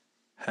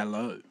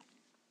Hello,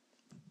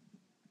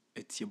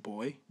 it's your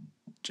boy,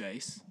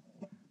 Jace.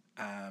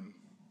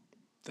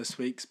 This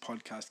week's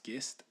podcast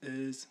guest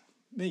is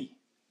me,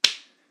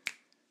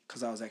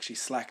 because I was actually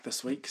slack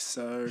this week,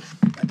 so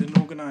I didn't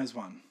organise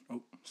one.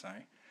 Oh,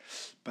 sorry.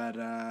 But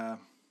I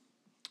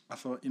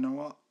thought, you know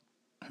what?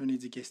 Who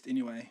needs a guest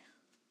anyway?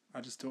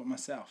 I'll just do it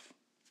myself.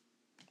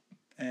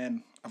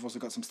 And I've also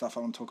got some stuff I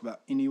want to talk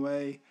about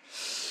anyway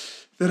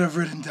that I've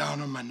written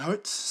down on my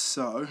notes,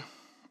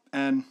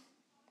 and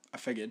I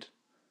figured,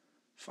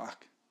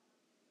 fuck,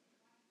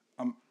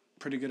 I'm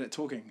pretty good at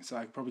talking, so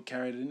I could probably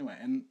carry it anyway.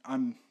 And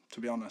I'm, to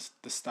be honest,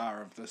 the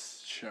star of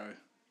this show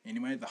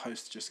anyway. The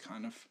host just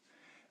kind of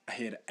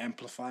here to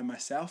amplify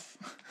myself.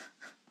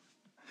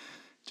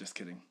 Just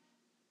kidding.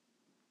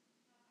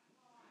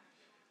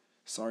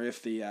 Sorry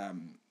if the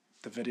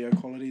video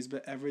quality is a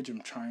bit average. I'm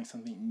trying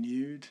something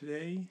new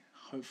today.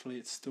 Hopefully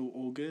it's still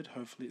all good.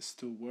 Hopefully it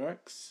still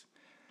works.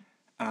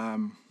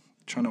 Trying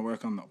to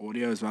work on the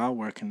audio as well,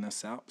 working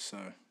this out so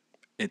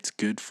it's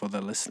good for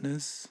the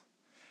listeners.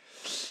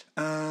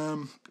 A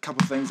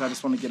couple of things I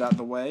just want to get out of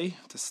the way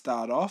to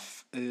start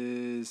off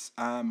is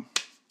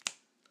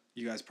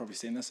you guys probably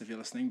seen this if you're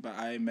listening, but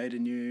I made a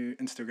new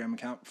Instagram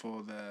account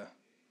for the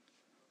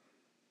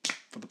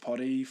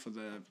potty, for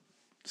the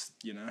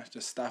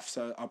just stuff.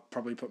 So I'll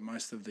probably put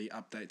most of the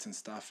updates and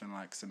stuff and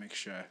like some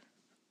extra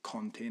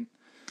content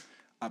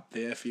up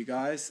there for you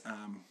guys.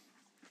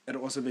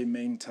 It'll also be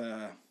meant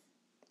to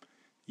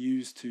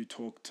use to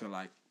talk to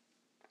like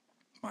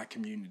my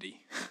community,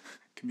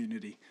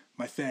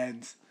 my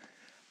fans.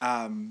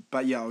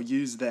 But yeah, I'll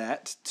use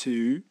that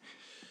to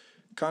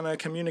kind of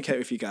communicate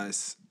with you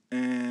guys.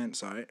 And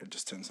sorry, I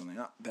just turned something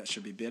up. That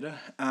should be better.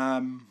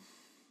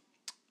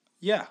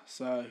 Yeah.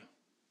 So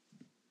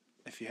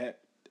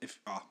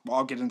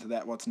I'll get into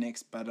that. What's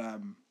next? But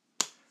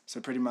so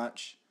pretty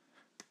much,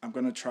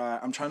 I'm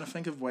trying to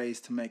think of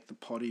ways to make the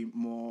potty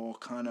more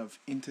kind of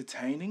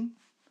entertaining,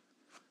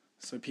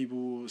 so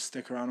people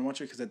stick around and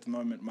watch it. Because at the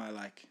moment, my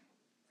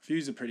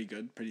views are pretty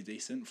good, pretty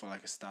decent for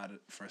a starter,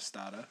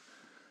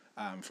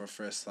 for a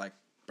first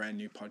brand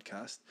new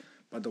podcast.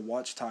 But the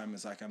watch time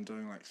is I'm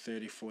doing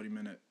 30-40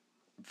 minute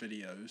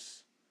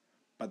videos,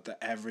 but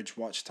the average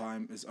watch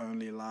time is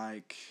only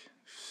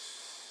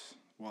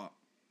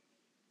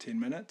 10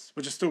 minutes,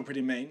 which is still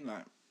pretty mean.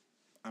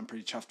 I'm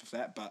pretty chuffed with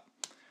that, but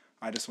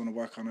I just want to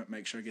work on it,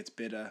 make sure it gets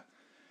better,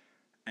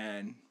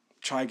 and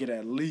try to get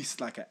at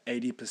least a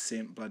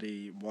 80%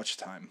 bloody watch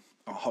time.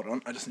 Oh, hold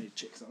on, I just need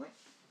to check something.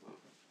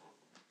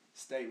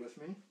 Stay with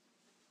me.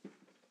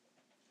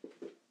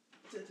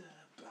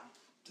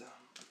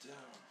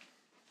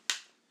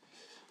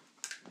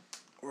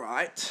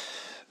 Right.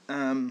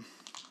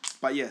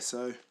 But yeah,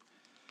 so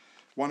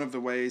one of the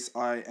ways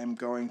I am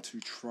going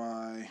to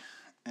try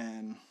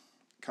and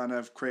kind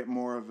of create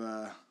more of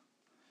a,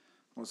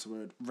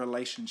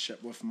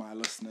 relationship with my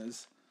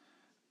listeners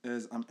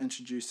is I'm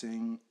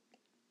introducing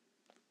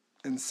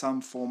in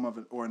some form of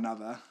it or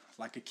another,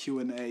 a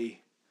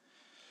Q&A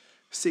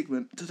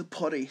segment to the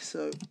potty.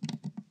 So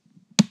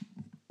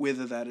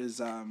whether that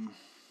is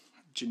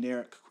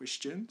generic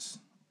questions,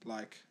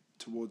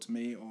 towards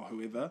me or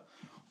whoever,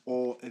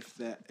 or if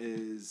that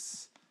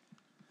is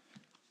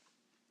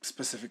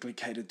specifically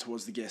catered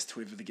towards the guest,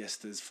 whoever the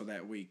guest is for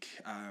that week.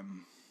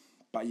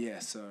 But yeah,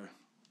 so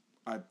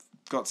I've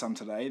got some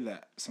today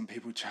that some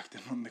people chucked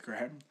in on the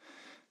gram.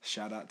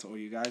 Shout out to all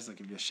you guys. I'll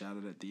give you a shout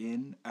out at the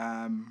end.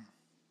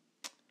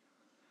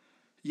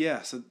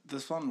 Yeah, so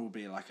this one will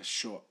be a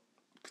short,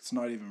 it's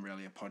not even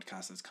really a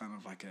podcast, it's kind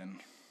of an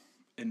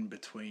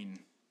in-between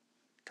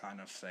kind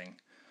of thing.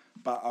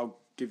 But I'll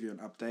give you an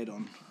update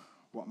on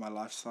what my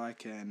life's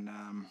like and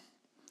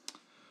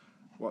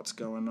what's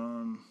going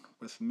on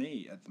with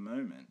me at the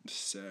moment.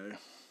 So,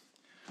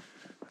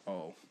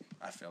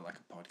 I feel like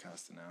a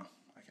podcaster now.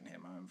 I can hear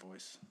my own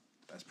voice.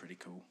 That's pretty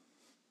cool.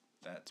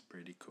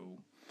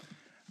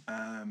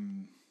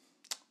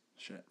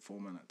 4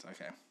 minutes.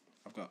 Okay.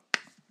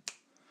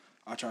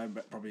 I'll try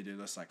and probably do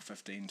this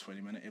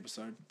 15-20 minute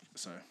episode.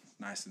 So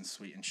nice and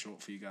sweet and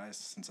short for you guys,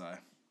 since I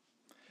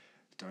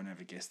don't have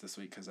a guest this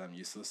week because I'm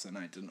useless and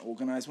I didn't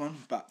organise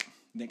one. But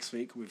next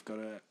week I've got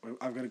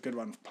a good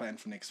one planned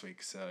for next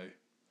week. So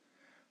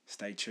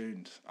stay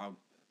tuned.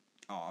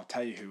 I'll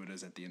tell you who it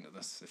is at the end of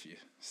this if you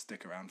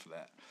stick around for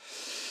that.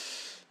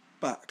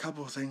 But a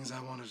couple of things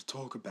I wanted to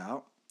talk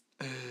about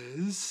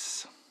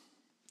is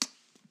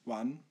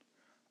one,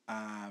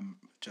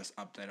 just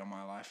update on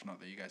my life. Not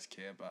that you guys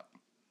care, but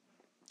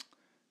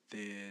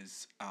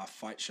there's a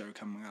fight show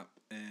coming up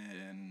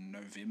in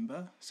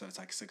November, so it's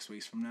 6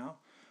 weeks from now.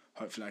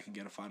 Hopefully I can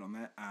get a fight on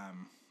that.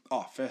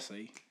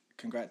 Firstly,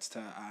 congrats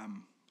to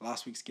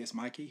last week's guest,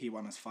 Mikey. He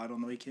won his fight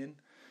on the weekend.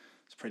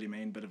 It's pretty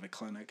mean, bit of a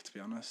clinic, to be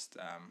honest.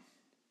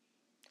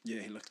 Yeah,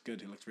 he looked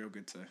good. He looked real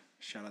good, so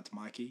shout out to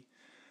Mikey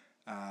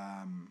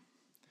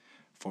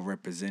for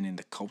representing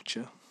the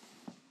culture.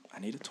 I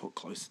need to talk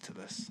closer to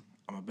this.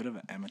 I'm a bit of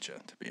an amateur,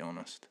 to be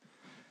honest.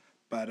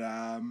 But,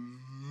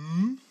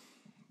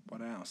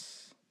 what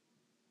else?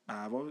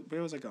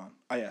 Where was I going?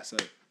 Oh, yeah, so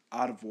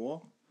Art of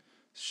War.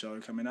 show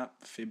coming up,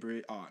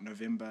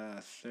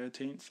 November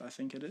 13th, I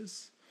think it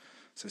is.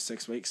 So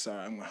 6 weeks, so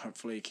I'm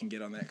hopefully can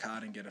get on that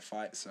card and get a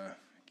fight, so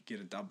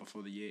get a dub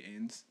before the year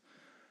ends.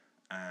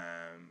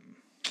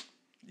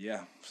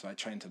 Yeah, so I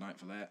train tonight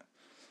for that.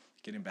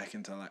 Getting back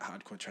into like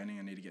hardcore training,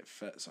 I need to get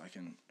fit so I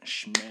can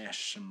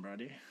smash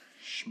somebody.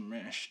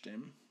 Smash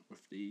them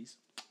with these.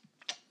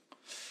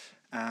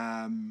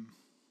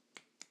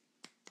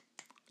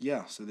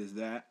 Yeah, so there's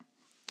that.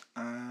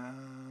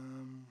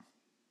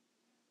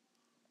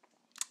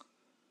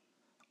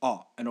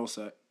 And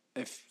also,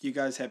 if you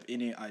guys have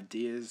any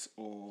ideas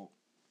or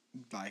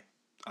like,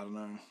 I don't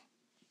know,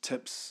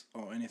 tips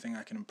or anything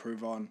I can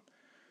improve on,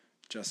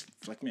 just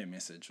flick me a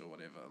message or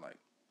whatever, like,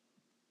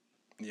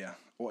 yeah,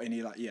 or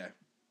any, like, yeah,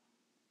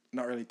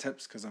 not really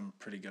tips, because I'm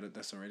pretty good at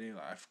this already,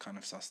 like, I've kind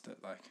of sussed it,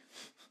 like,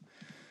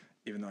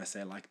 even though I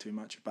say like too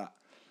much, but,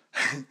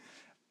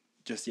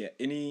 just, yeah,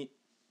 any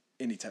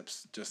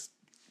tips, just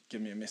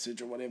give me a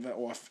message or whatever,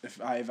 or if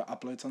I ever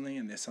upload something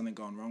and there's something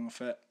going wrong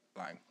with it,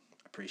 like,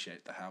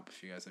 appreciate the help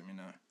if you guys let me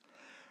know.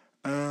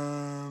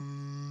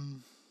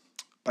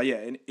 But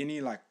yeah,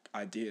 any like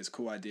ideas,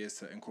 cool ideas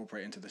to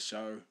incorporate into the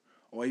show,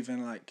 or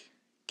even like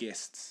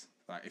guests.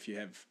 Like if you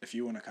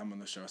want to come on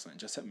the show or something,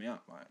 just hit me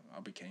up. Like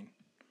I'll be keen.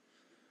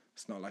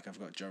 It's not like I've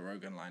got Joe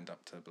Rogan lined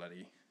up to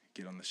bloody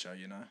get on the show,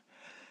 you know.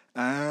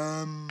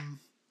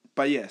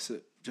 But yeah, so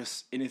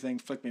just anything,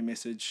 flick me a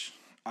message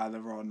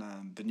either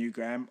on the new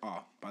gram.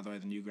 Oh, by the way,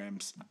 the new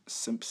gram's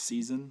simp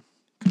season,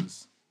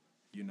 because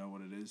you know what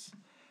it is.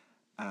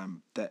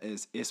 That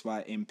is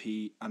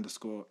SYMP_SZN,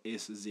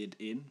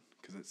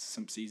 because it's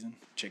simp season.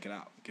 Check it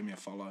out. Give me a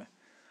follow.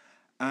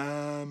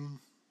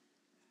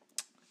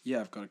 Yeah,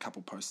 I've got a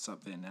couple posts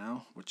up there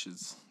now, which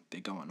is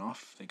they're going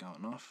off.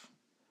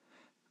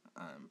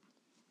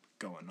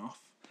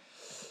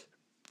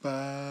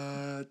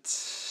 But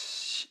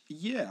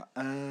yeah,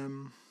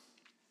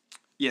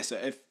 yeah. So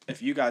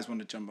if you guys want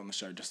to jump on the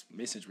show, just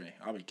message me.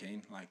 I'll be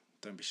keen. Like,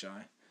 don't be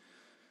shy.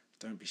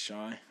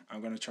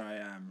 I'm gonna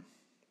try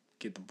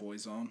get the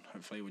boys on.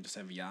 Hopefully we'll just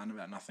have a yarn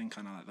about nothing,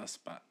 kind of like this,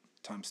 but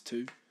times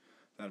 2.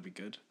 That'll be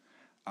good.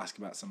 Ask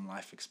about some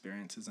life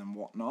experiences and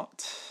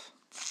whatnot.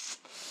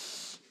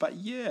 But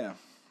yeah,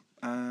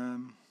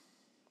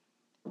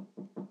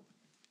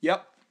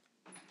 yep.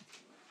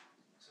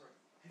 Sorry,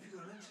 have you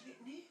got internet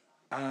in here?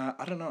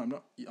 I don't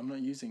know. I'm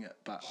not using it,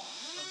 but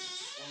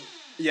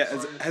yeah.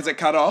 Has it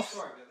cut off?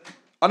 Sorry about that.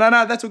 Oh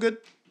no, that's all good.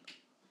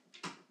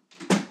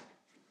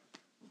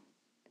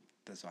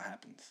 That's what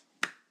happens.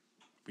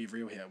 We're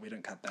real here. We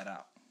don't cut that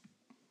out.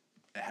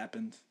 It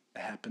happened.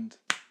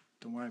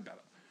 Don't worry about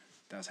it.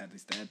 That was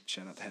Hadley's dad.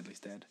 Shout out to Hadley's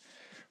dad.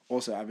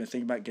 Also, I've been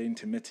thinking about getting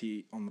to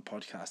Mitty on the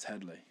podcast,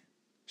 Hadley.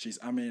 She's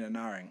umming and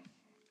ahhing.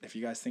 If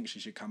you guys think she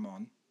should come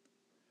on,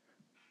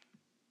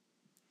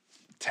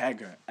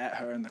 tag her, at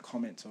her in the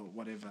comments or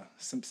whatever.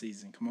 Simp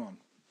season, come on.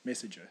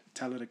 Message her.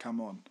 Tell her to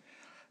come on.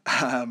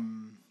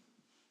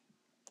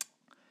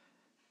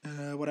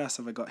 What else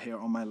have I got here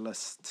on my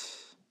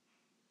list?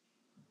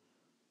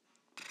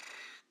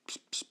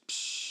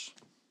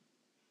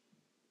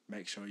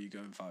 Make sure you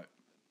go vote.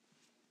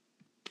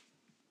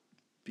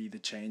 Be the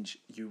change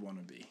you want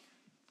to be.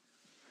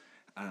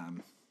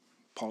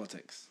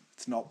 Politics.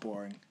 It's not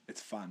boring.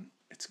 It's fun.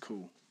 It's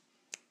cool.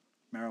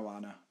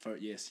 Marijuana.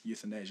 Vote yes.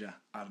 Euthanasia.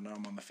 I don't know.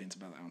 I'm on the fence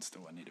about that one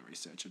still. I need to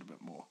research it a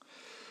bit more.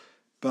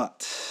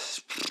 But,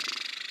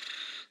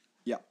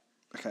 yeah.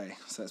 Okay.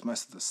 So that's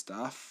most of the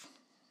stuff.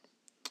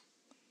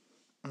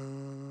 Any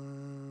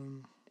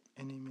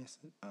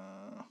message?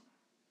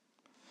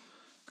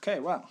 Okay,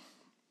 well,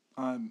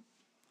 I'm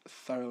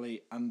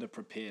thoroughly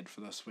underprepared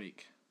for this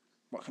week.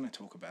 What can I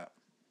talk about?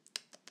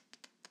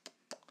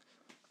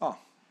 Oh,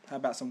 how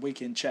about some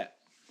weekend chat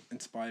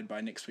inspired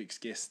by next week's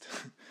guest?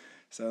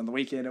 So on the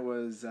weekend it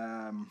was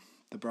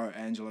the bro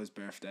Angelo's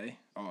birthday.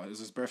 Oh, it was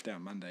his birthday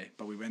on Monday,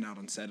 but we went out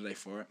on Saturday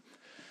for it.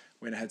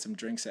 Went and had some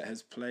drinks at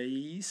his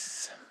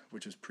place,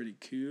 which was pretty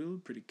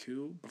cool.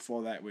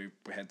 Before that, we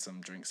had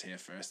some drinks here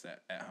first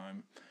at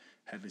home.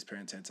 Hadley's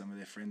parents had some of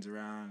their friends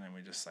around, and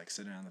we just like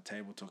sitting around the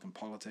table talking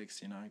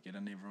politics, you know,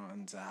 getting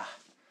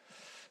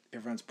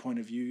everyone's point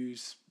of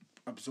views,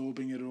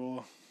 absorbing it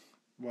all,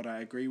 what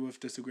I agree with,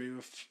 disagree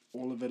with,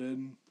 all of it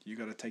in. You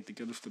got to take the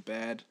good with the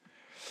bad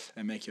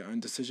and make your own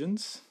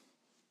decisions.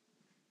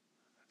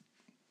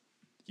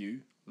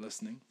 You,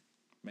 listening,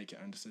 make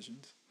your own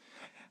decisions.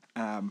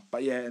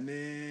 But yeah, and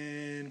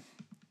then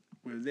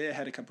we were there,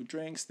 had a couple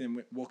drinks, then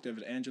we walked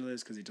over to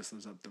Angela's because he just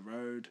lives up the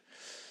road,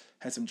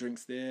 had some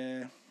drinks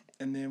there,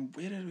 and then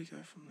where did we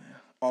go from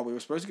there? Oh, we were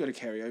supposed to go to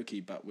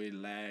karaoke, but we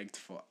lagged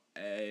for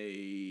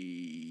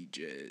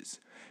ages.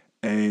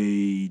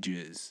 We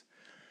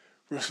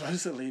were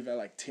supposed to leave at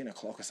like 10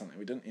 o'clock or something.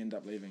 We didn't end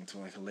up leaving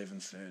until like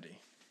 11:30.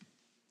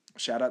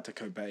 Shout out to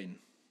Cobain.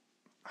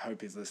 I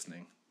hope he's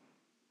listening.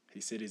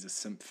 He said he's a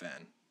simp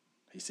fan.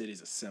 He said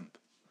he's a simp.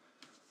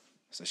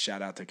 So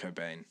shout out to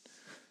Cobain.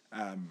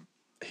 I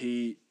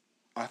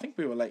think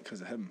we were late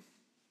because of him.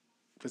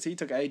 Because he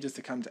took ages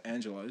to come to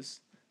Angelo's.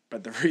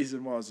 But the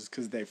reason was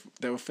because they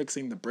were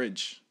fixing the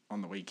bridge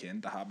on the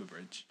weekend, the harbour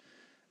bridge.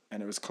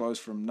 and it was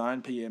closed from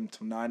 9 p.m.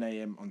 till 9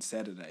 a.m. on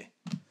Saturday.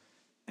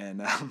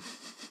 And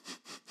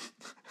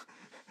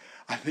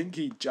I think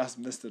he just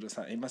missed it or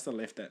something. He must have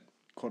left at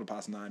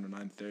 9:15 or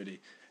 9:30,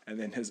 and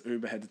then his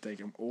Uber had to take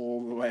him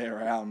all the way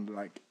around,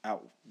 like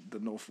out the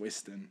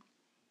northwestern,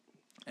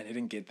 and he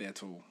didn't get there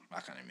till,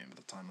 I can't remember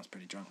the time. I was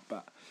pretty drunk,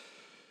 but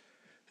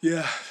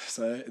yeah.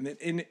 So and then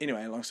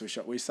anyway, long story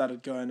short, we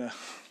started going to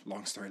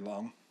long story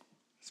long.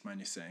 It's my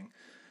new saying.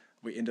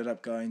 We ended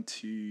up going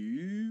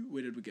to,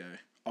 where did we go?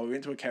 Oh, we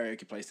went to a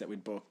karaoke place that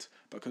we'd booked,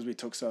 but because we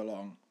took so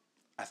long,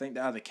 I think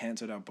they either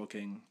cancelled our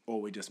booking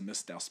or we just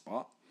missed our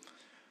spot.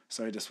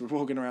 So just we're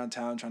walking around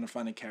town trying to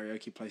find a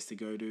karaoke place to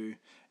go to.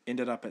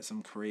 Ended up at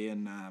some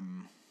Korean,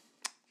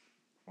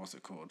 what's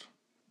it called?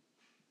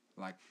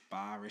 Like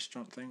bar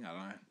restaurant thing. I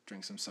don't know.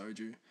 Drink some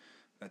soju.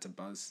 That's a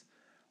buzz.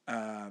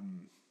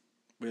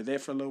 We were there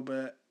for a little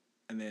bit,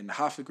 and then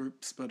half the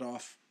group split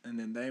off, and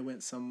then they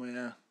went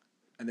somewhere,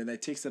 and then they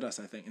texted us,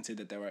 I think, and said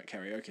that they were at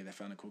karaoke. They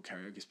found a cool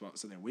karaoke spot.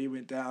 So then we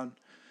went down.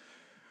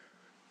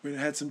 We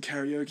had some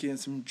karaoke and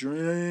some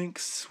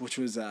drinks, which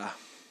was a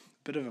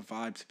bit of a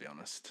vibe, to be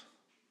honest.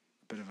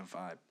 Bit of a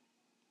vibe.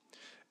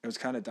 It was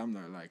kind of dumb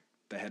though. Like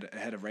it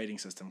had a rating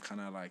system,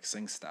 kind of like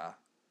SingStar,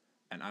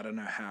 and I don't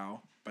know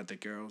how, but the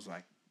girls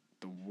like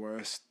the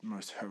worst,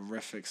 most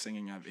horrific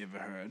singing I've ever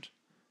heard,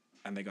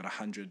 and they got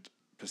 100%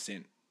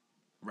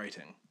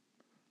 rating.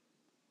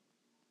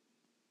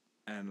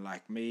 And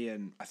like me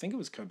and I think it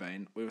was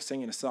Cobain, we were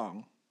singing a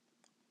song.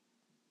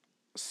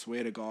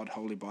 Swear to God,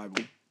 Holy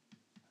Bible,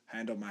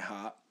 hand on my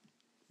heart.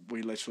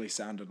 We literally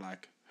sounded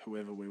like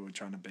whoever we were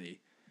trying to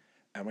be.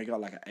 And we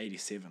got like an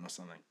 87 or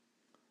something.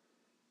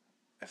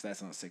 If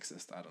that's not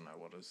sexist, I don't know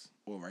what is.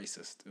 Or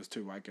racist. It was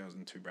 2 white girls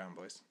and 2 brown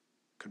boys.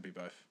 Could be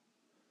both.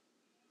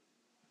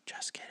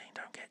 Just kidding,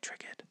 don't get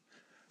triggered.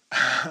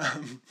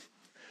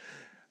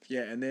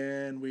 Yeah, and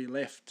then we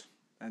left.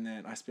 And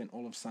then I spent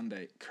all of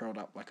Sunday curled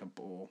up like a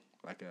ball.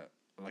 Like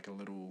a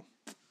little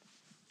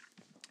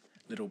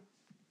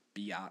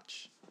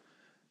biatch.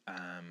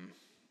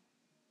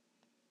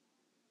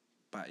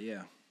 But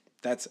yeah.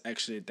 That's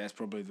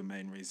probably the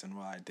main reason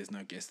why there's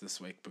no guest this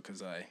week,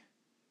 because I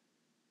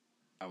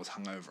was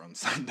hungover on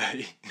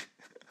Sunday.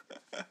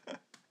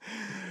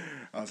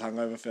 I was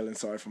hungover, feeling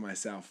sorry for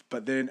myself.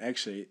 But then I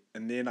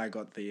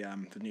got the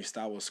new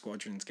Star Wars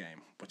Squadrons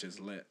game, which is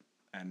lit,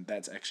 and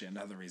that's actually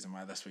another reason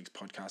why this week's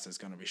podcast is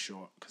going to be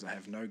short, because I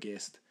have no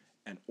guest,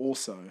 and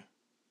also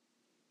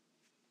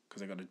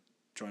because I got to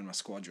join my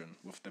squadron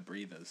with the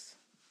breathers.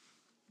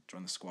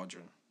 Join the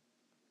squadron.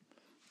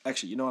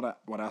 Actually, you know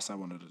what else I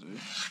wanted to do?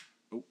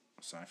 Oh,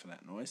 sorry for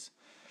that noise.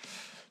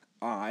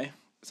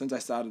 Since I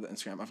started the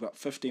Instagram, I've got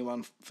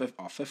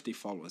 50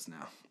 followers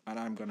now, and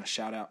I'm going to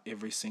shout out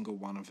every single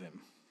one of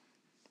them.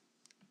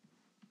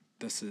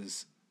 This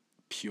is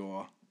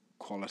pure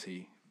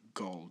quality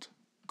gold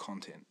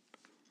content.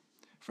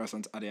 First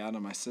one's Ariana,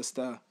 my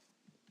sister.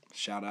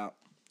 Shout out.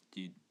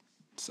 You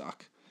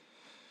suck.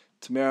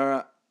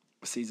 Tamara,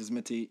 Caesar's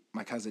Mitty,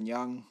 my cousin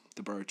Young,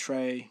 the bro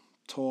Trey,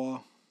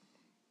 Tor,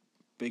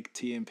 Big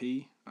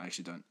TMP. I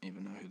actually don't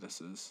even know who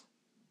this is.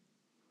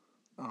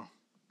 Oh,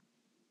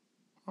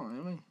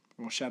 really?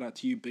 Well, shout out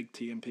to you, Big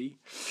TMP.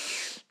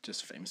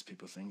 Just famous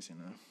people things, you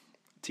know.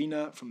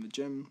 Tina from the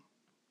gym.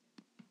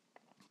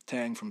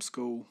 Tang from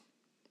school.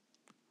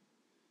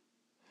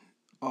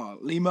 Oh,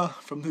 Lima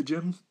from the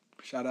gym.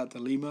 Shout out to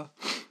Lima.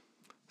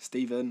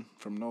 Stephen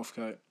from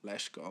Northcote.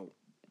 Lash Gold.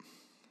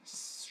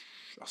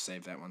 I'll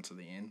save that one to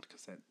the end,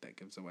 because that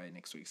gives away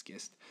next week's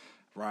guest.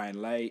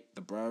 Ryan Lay,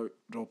 the bro,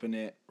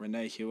 Dorpinet,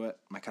 Renee Hewitt,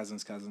 my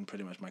cousin's cousin,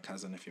 pretty much my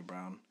cousin if you're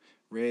brown.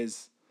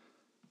 Rez,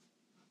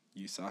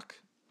 you suck.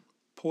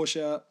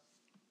 Portia,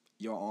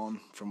 you're on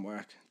from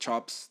work.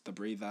 Chops, the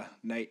breather.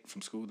 Nate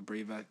from school, the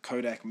breather.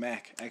 Kodak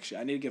Mac,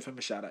 actually, I need to give him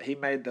a shout out. He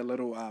made the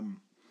little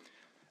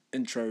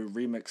intro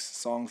remix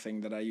song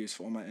thing that I use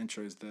for all my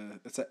intros.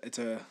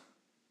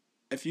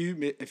 If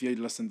you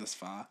listen this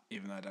far,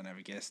 even though I don't have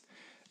a guest,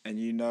 and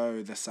you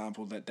know the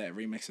sample that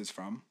remix is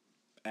from,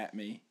 at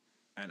me.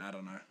 And I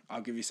don't know.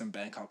 I'll give you some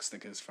Bangkok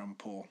stickers from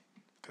Paul,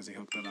 because he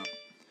hooked it up.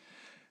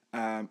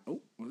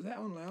 Was that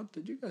on loud?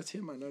 Did you guys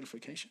hear my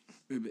notification?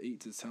 Uber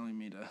Eats is telling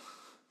me to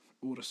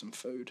order some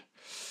food.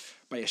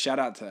 But yeah, shout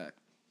out to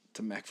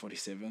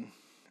Mac47,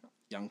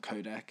 young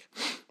Kodak.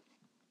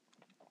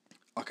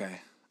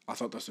 Okay, I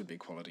thought this would be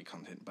quality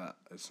content, but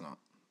it's not.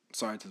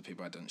 Sorry to the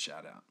people I didn't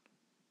shout out.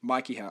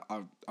 Mikey Haug,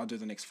 I'll do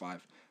the next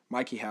 5.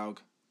 Mikey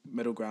Haug,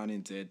 Middle Ground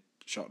NZ,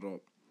 Shotdorp,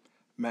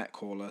 Matt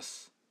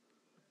Corliss,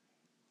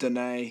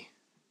 Danae,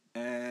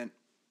 and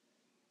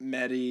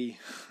Madeline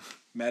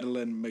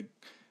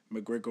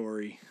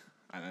McGregory.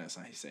 I don't know that's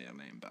how you say her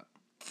name, but...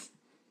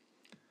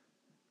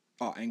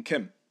 Oh, and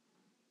Kim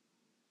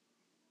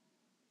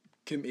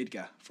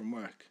Edgar from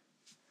work.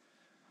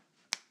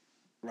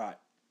 Right,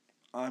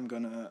 I'm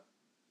gonna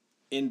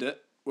end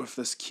it with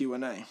this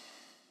Q&A.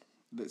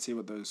 Let's see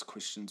what those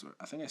questions were.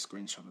 I think I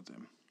screenshotted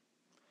them.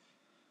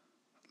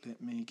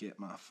 Let me get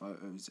my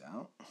photos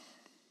out.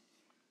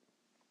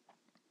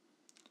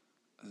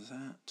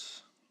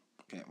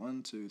 Okay,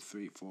 1, 2,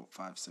 3, 4,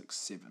 5, 6,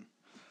 7.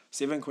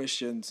 7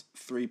 questions,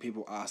 3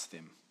 people asked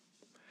them.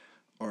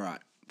 Alright,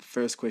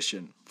 first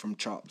question from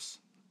Chops.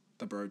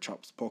 The bro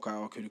Chops,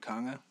 Pokawa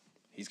Kurukanga.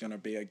 He's gonna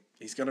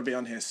be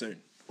on here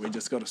soon. We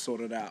just gotta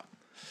sort it out.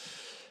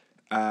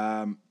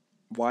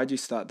 Why'd you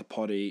start the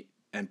potty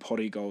and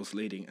potty goals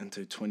leading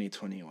into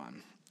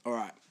 2021?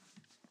 Alright.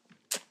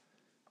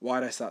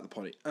 Why'd I start the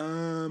potty?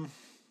 To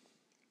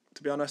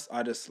be honest,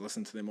 I just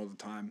listen to them all the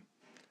time.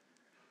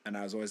 And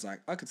I was always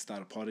like, I could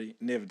start a potty.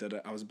 Never did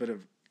it. I was a bit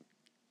of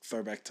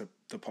throwback to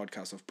the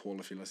podcast of Paul,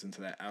 if you listen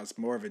to that. I was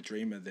more of a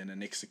dreamer than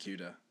an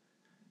executor.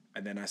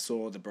 And then I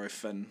saw the bro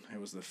Finn, who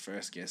was the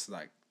first guest,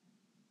 like,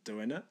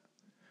 doing it.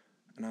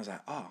 And I was like,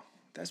 oh,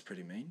 that's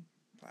pretty mean.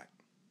 Like,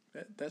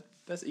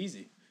 that's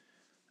easy.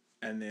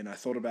 And then I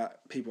thought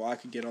about people I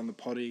could get on the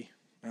potty.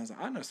 And I was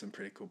like, I know some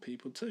pretty cool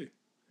people too.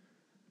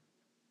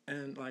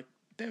 And, like,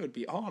 they would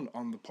be on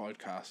the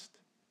podcast.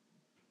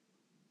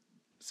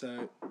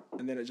 So,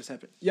 and then it just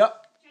happened.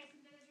 Yep.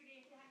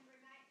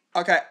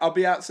 Okay, I'll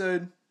be out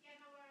soon. Yeah,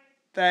 no worries.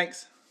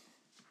 Thanks.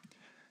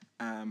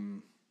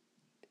 Can't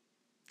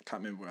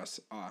remember where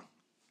else.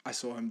 I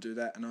saw him do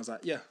that, and I was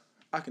like, yeah,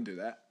 I can do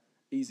that.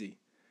 Easy.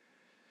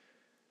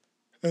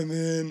 And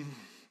then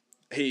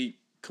he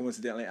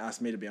coincidentally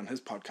asked me to be on his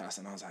podcast,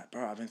 and I was like,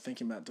 bro, I've been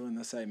thinking about doing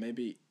this. Hey,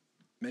 maybe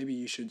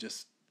you should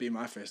just be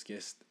my first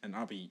guest, and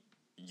I'll be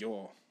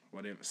your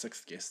whatever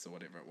 6th guest or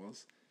whatever it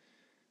was.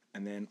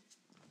 And then,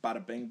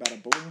 bada bing,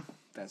 bada boom.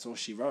 That's all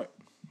she wrote.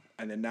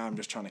 And then now I'm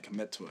just trying to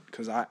commit to it,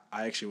 because I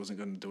actually wasn't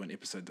going to do an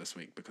episode this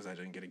week because I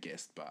didn't get a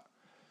guest, but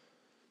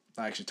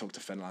I actually talked to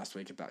Finn last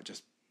week about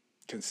just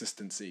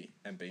consistency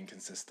and being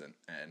consistent,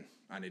 and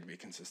I need to be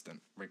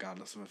consistent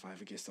regardless of if I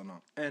have a guest or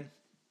not. And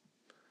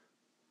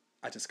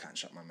I just can't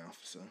shut my mouth,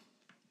 so.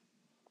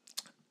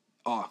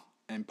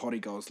 And potty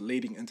goals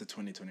leading into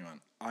 2021.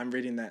 I'm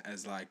reading that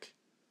as like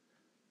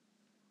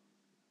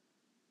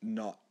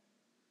not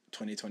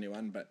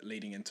 2021, but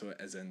leading into it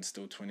as in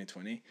still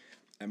 2020.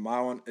 And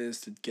my one is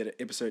to get an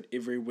episode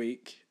every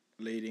week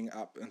leading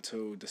up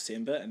until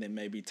December, and then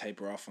maybe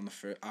taper off on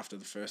after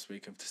the first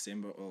week of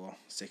December or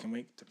second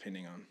week,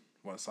 depending on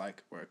what it's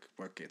like.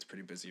 Work gets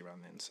pretty busy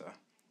around then, so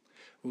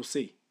we'll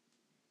see.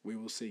 We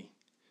will see.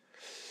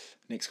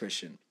 Next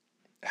question.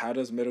 How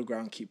does Middle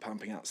Ground keep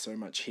pumping out so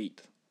much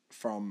heat?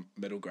 From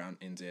Middle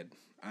Ground NZ.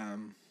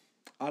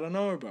 I don't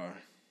know, bro.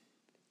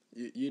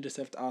 You just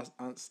have to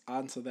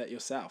answer that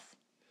yourself.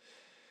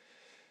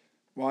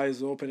 Why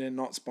is Orpinen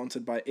not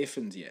sponsored by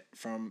Effins yet?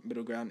 From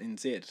Middle Ground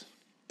NZ.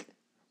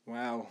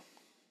 Well,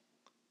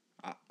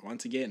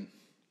 once again,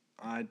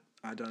 I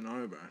don't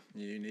know, bro.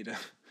 You need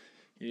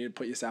to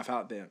put yourself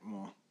out there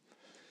more.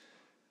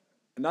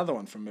 Another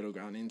one from Middle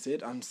Ground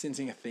NZ. I'm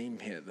sensing a theme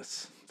here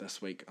this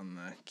week on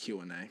the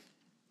Q&A.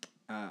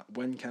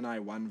 When can I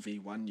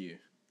 1v1 you?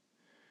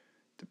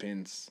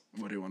 Depends.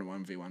 What do you want to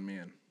 1v1 me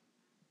in?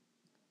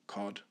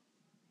 COD,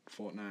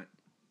 Fortnite,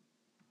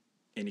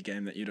 any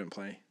game that you don't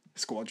play,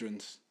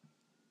 Squadrons,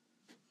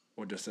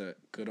 or just a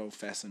good old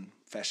fashioned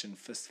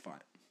fist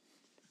fight.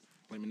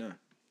 Let me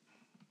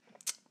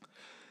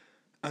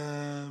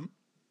know.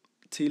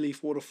 Tea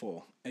Leaf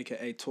Waterfall,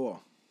 aka Tor.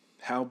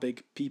 How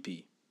big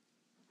pee-pee?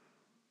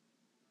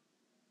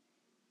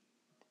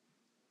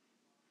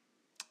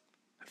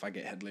 If I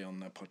get Headley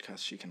on the podcast,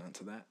 she can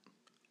answer that.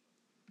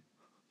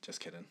 Just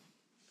kidding.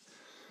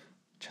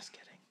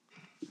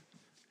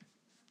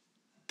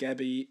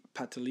 Gabby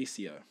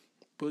Patalicio.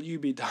 Will you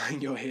be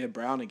dyeing your hair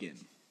brown again?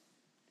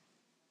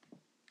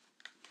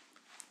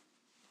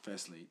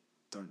 Firstly,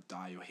 don't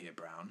dye your hair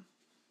brown.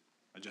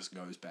 It just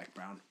goes back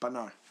brown. But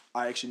no,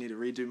 I actually need to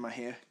redo my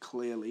hair,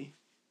 clearly.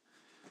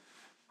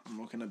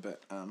 I'm looking a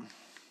bit,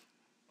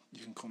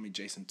 you can call me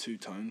Jason Two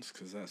Tones,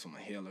 because that's what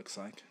my hair looks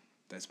like.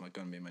 That's going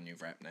to be my new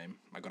rap name.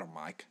 I got a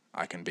mic.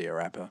 I can be a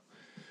rapper.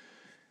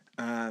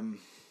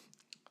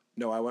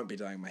 No, I won't be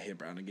dyeing my hair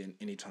brown again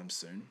anytime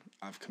soon.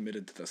 I've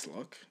committed to this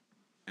look,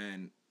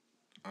 and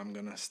I'm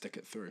going to stick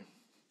it through.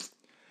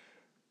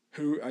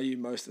 Who are you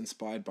most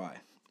inspired by?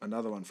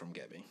 Another one from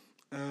Gabby.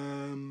 I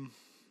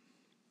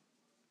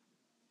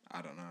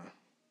don't know.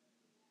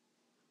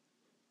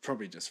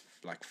 Probably just,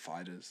 like,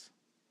 fighters.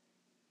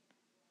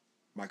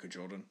 Michael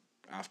Jordan,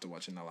 after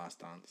watching The Last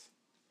Dance.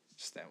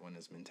 Just that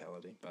winner's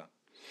mentality, but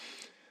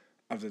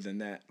other than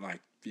that, like,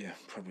 yeah,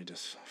 probably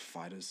just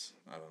fighters.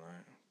 I don't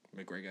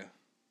know. McGregor.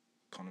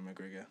 Conor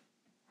McGregor.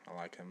 I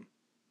like him.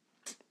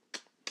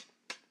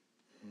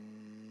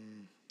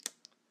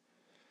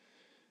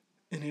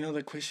 Any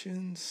other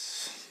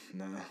questions?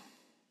 No.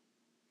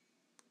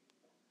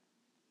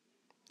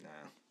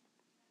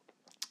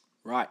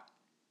 Right.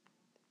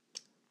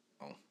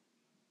 Oh.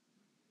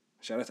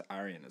 Shout out to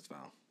Arian as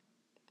well.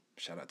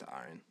 Shout out to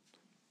Arian.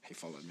 He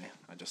followed me.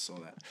 I just saw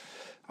that.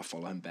 I'll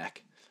follow him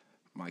back.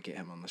 Might get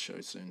him on the show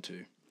soon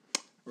too.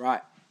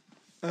 Right.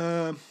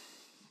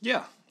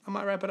 Yeah, I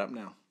might wrap it up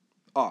now.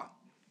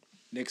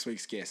 Next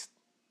week's guest.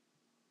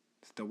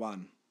 It's the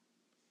one,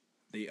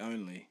 the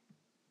only,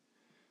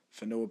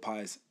 Whenua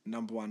Pi's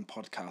 #1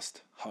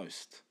 podcast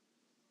host,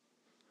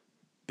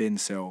 Ben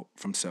Sell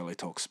from Surly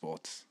Talk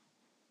Sports.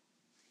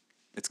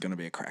 It's going to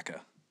be a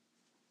cracker.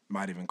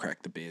 Might even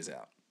crack the beers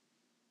out.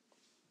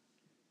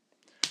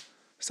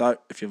 So,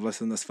 if you've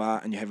listened this far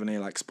and you have any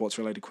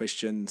sports-related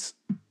questions,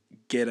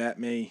 get at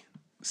me.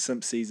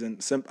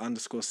 Simp_season.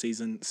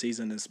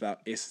 Season is spelled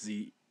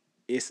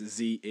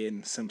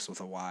SZN, Simps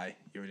with a Y.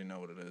 You already know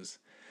what it is.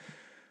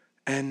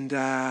 And,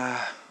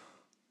 yeah.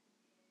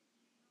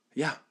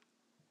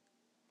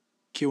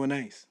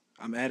 Q&As.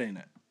 I'm adding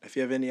it. If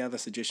you have any other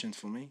suggestions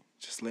for me,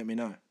 just let me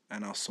know,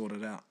 and I'll sort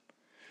it out.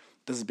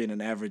 This has been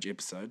an average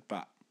episode,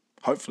 but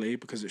hopefully,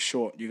 because it's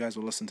short, you guys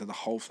will listen to the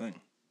whole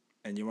thing,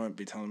 and you won't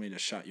be telling me to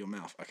shut your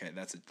mouth. Okay,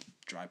 that's a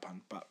dry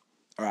pun, but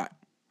all right,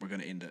 we're going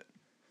to end it.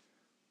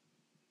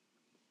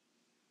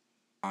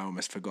 I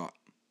almost forgot.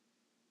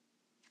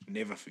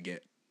 Never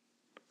forget.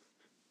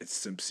 It's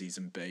Simp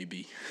season,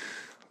 baby.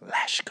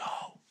 Let's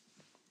go.